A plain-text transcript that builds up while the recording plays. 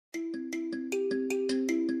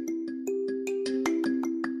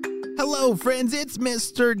Hello, friends, it's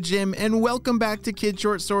Mr. Jim, and welcome back to Kid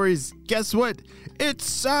Short Stories. Guess what? It's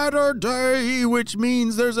Saturday, which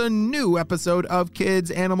means there's a new episode of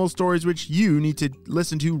Kids Animal Stories, which you need to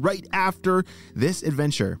listen to right after this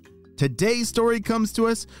adventure. Today's story comes to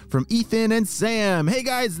us from Ethan and Sam. Hey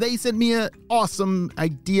guys, they sent me an awesome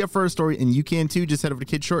idea for a story, and you can too. Just head over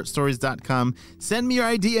to kidshortstories.com. Send me your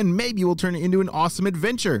idea, and maybe we'll turn it into an awesome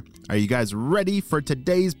adventure. Are you guys ready for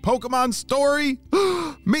today's Pokemon story?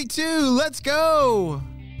 Me too, let's go!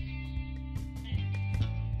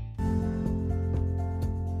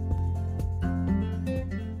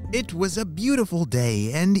 It was a beautiful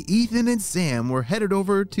day, and Ethan and Sam were headed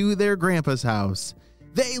over to their grandpa's house.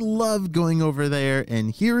 They loved going over there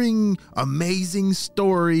and hearing amazing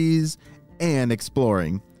stories and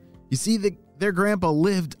exploring. You see, their grandpa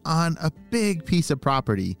lived on a big piece of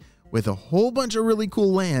property with a whole bunch of really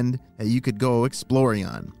cool land that you could go exploring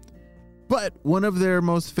on. But one of their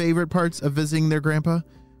most favorite parts of visiting their grandpa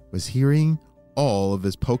was hearing all of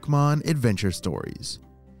his Pokemon adventure stories.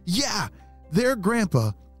 Yeah, their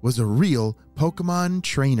grandpa was a real Pokemon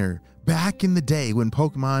trainer back in the day when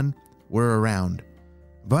Pokemon were around.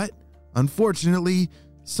 But unfortunately,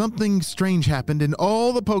 something strange happened and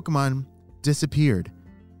all the Pokemon disappeared.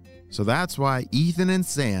 So that's why Ethan and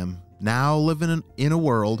Sam now live in a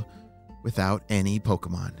world without any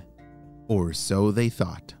Pokemon. Or so they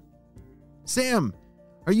thought. Sam,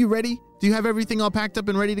 are you ready? Do you have everything all packed up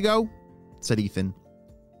and ready to go? Said Ethan.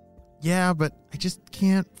 Yeah, but I just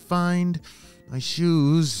can't find my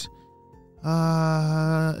shoes.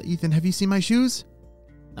 Ethan, have you seen my shoes?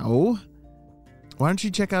 No. Why don't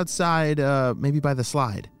you check outside, maybe by the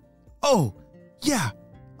slide? Oh, yeah,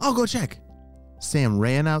 I'll go check. Sam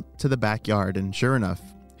ran out to the backyard, and sure enough,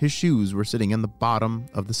 his shoes were sitting in the bottom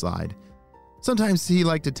of the slide. Sometimes he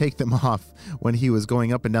liked to take them off when he was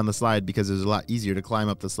going up and down the slide because it was a lot easier to climb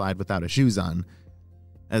up the slide without his shoes on.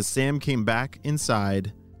 As Sam came back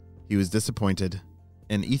inside, he was disappointed,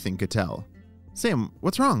 and Ethan could tell. Sam,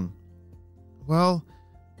 what's wrong? Well,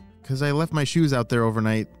 because I left my shoes out there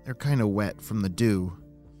overnight. They're kind of wet from the dew.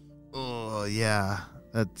 Oh, yeah.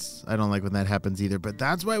 I don't like when that happens either, but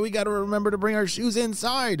that's why we got to remember to bring our shoes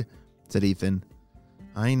inside, said Ethan.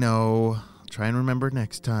 I know. I'll try and remember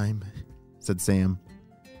next time, said Sam.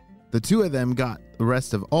 The two of them got the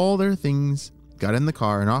rest of all their things, got in the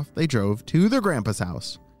car, and off they drove to their grandpa's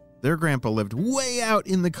house. Their grandpa lived way out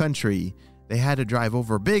in the country. They had to drive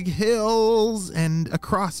over big hills and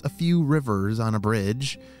across a few rivers on a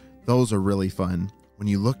bridge. Those are really fun. When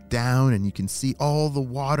you look down and you can see all the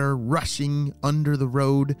water rushing under the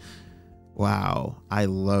road. Wow, I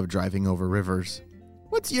love driving over rivers.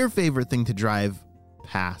 What's your favorite thing to drive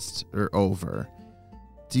past or over?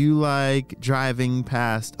 Do you like driving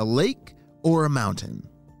past a lake or a mountain?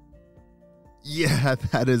 Yeah,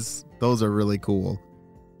 those are really cool.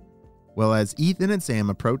 Well, as Ethan and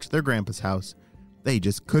Sam approached their grandpa's house, they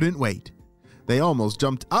just couldn't wait. They almost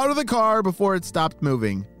jumped out of the car before it stopped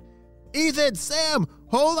moving. Ethan, Sam,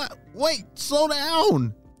 hold on, wait, slow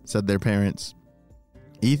down, said their parents.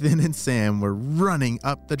 Ethan and Sam were running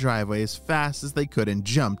up the driveway as fast as they could and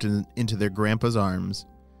jumped into their grandpa's arms.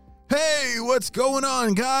 Hey, what's going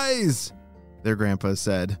on, guys? Their grandpa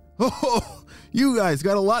said. Oh, you guys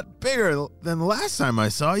got a lot bigger than the last time I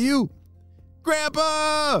saw you.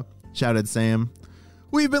 Grandpa, shouted Sam.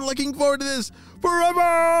 We've been looking forward to this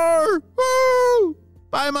forever. Woo!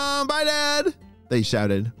 Bye, Mom. Bye, Dad, they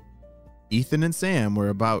shouted. Ethan and Sam were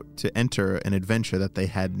about to enter an adventure that they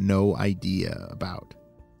had no idea about.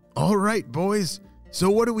 All right, boys. So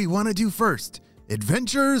what do we want to do first?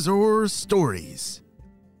 Adventures or stories?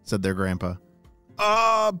 Said their grandpa.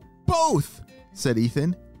 Both, said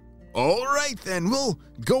Ethan. All right, then. We'll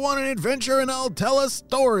go on an adventure and I'll tell a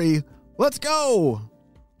story. Let's go.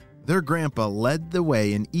 Their grandpa led the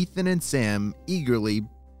way, and Ethan and Sam eagerly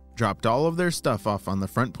dropped all of their stuff off on the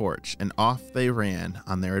front porch, and off they ran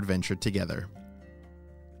on their adventure together.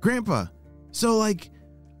 Grandpa, so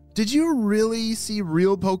did you really see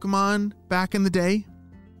real Pokemon back in the day?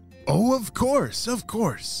 Oh, of course.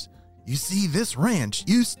 You see, this ranch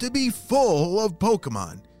used to be full of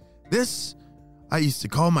Pokemon. This, I used to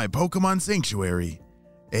call my Pokemon Sanctuary.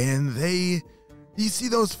 And you see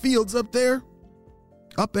those fields up there?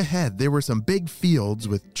 Up ahead, there were some big fields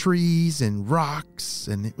with trees and rocks,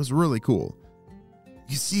 and it was really cool.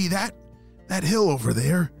 You see that hill over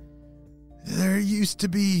there? There used to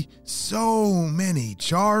be so many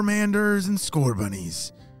Charmanders and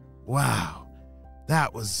Scorbunnies. Wow,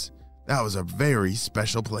 that was a very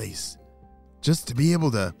special place. Just to be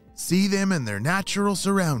able to see them in their natural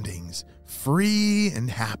surroundings, free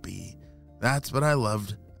and happy. That's what I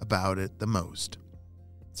loved about it the most.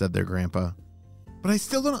 said their grandpa. But I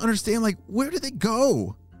still don't understand, where did they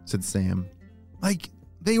go? Said Sam.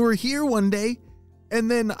 They were here one day, and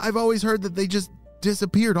then I've always heard that they just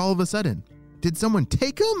disappeared all of a sudden. Did someone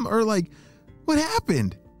take them, or what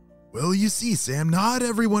happened? Well, you see, Sam, not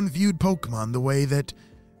everyone viewed Pokemon the way that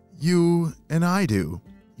you and I do.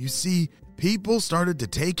 You see, people started to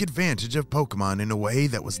take advantage of Pokemon in a way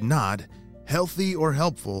that was not healthy or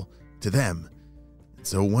helpful to them. And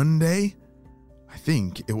so one day, I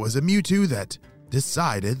think it was a Mewtwo that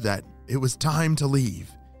decided that it was time to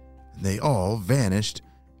leave. And they all vanished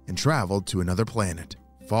and traveled to another planet,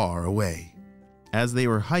 far away. As they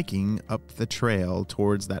were hiking up the trail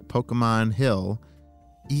towards that Pokemon hill,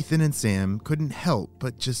 Ethan and Sam couldn't help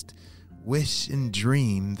but just wish and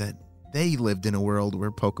dream that they lived in a world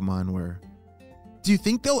where Pokemon were. Do you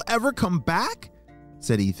think they'll ever come back?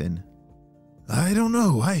 Said Ethan. I don't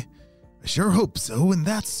know. I sure hope so, and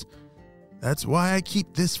that's why I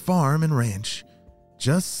keep this farm and ranch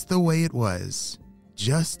just the way it was,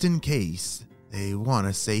 just in case they want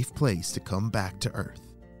a safe place to come back to Earth.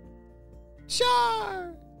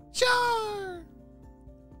 Char! Char!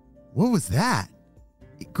 What was that?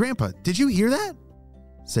 Grandpa, did you hear that?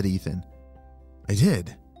 Said Ethan. I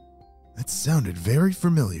did. That sounded very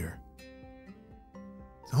familiar.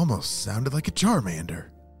 It almost sounded like a Charmander.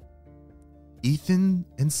 Ethan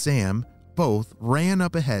and Sam both ran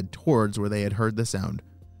up ahead towards where they had heard the sound.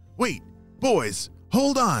 Wait, boys,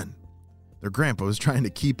 hold on. Their grandpa was trying to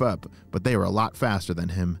keep up, but they were a lot faster than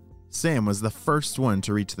him. Sam was the first one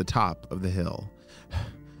to reach the top of the hill.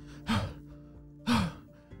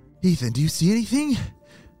 Ethan, do you see anything?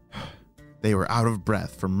 They were out of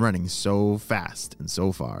breath from running so fast and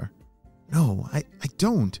so far. No, I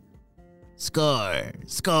don't. Score!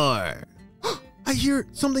 Score! I hear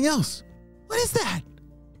something else. What is that?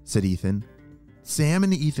 Said Ethan. Sam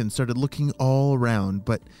and Ethan started looking all around,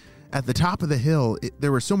 but at the top of the hill,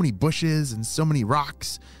 there were so many bushes and so many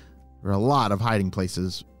rocks. There were a lot of hiding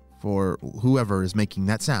places for whoever is making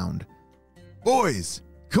that sound. Boys,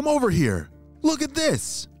 come over here. Look at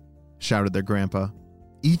this, shouted their grandpa.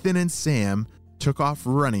 Ethan and Sam took off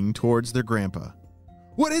running towards their grandpa.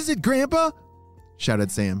 What is it, Grandpa?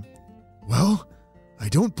 Shouted Sam. Well, I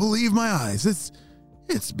don't believe my eyes.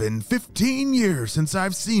 It's been 15 years since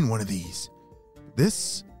I've seen one of these.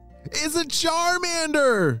 This is a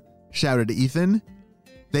Charmander, shouted Ethan.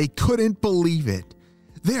 They couldn't believe it.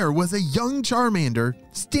 There was a young Charmander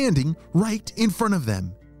standing right in front of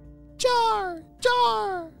them. Char!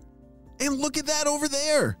 Char! And look at that over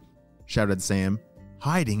there, shouted Sam.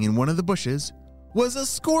 Hiding in one of the bushes was a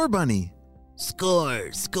Scorbunny.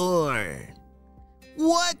 Score! Score!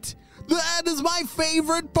 What? That is my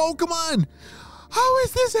favorite Pokemon! How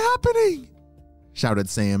is this happening? Shouted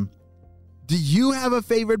Sam. Do you have a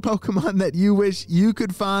favorite Pokemon that you wish you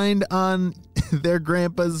could find on their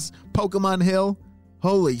grandpa's Pokemon Hill?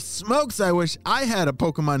 Holy smokes, I wish I had a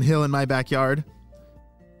Pokemon Hill in my backyard.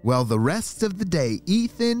 Well, the rest of the day,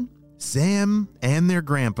 Ethan, Sam, and their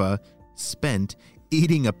grandpa spent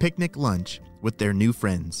eating a picnic lunch with their new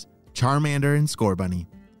friends, Charmander and Scorbunny.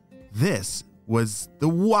 This was the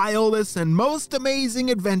wildest and most amazing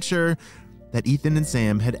adventure that Ethan and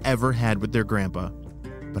Sam had ever had with their grandpa.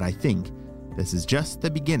 But I think this is just the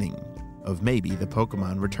beginning of maybe the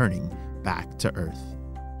Pokemon returning back to Earth.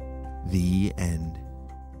 The end.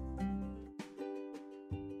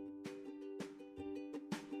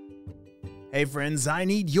 Hey friends, I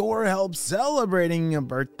need your help celebrating a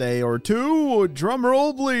birthday or two. Drum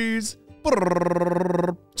roll, please.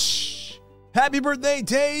 Happy birthday,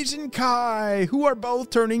 Tej and Kai, who are both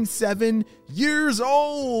turning 7 years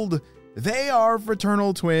old. They are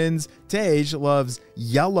fraternal twins. Tej loves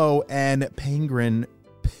yellow and peregrine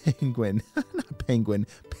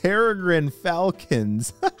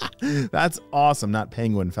falcons. That's awesome, not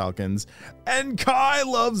penguin falcons. And Kai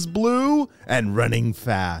loves blue and running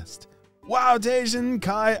fast. Wow, Tej and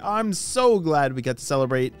Kai, I'm so glad we get to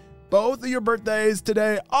celebrate both of your birthdays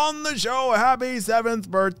today on the show. Happy 7th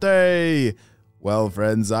birthday. Well,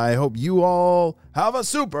 friends, I hope you all have a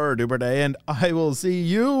super duper day, and I will see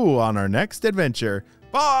you on our next adventure.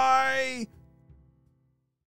 Bye.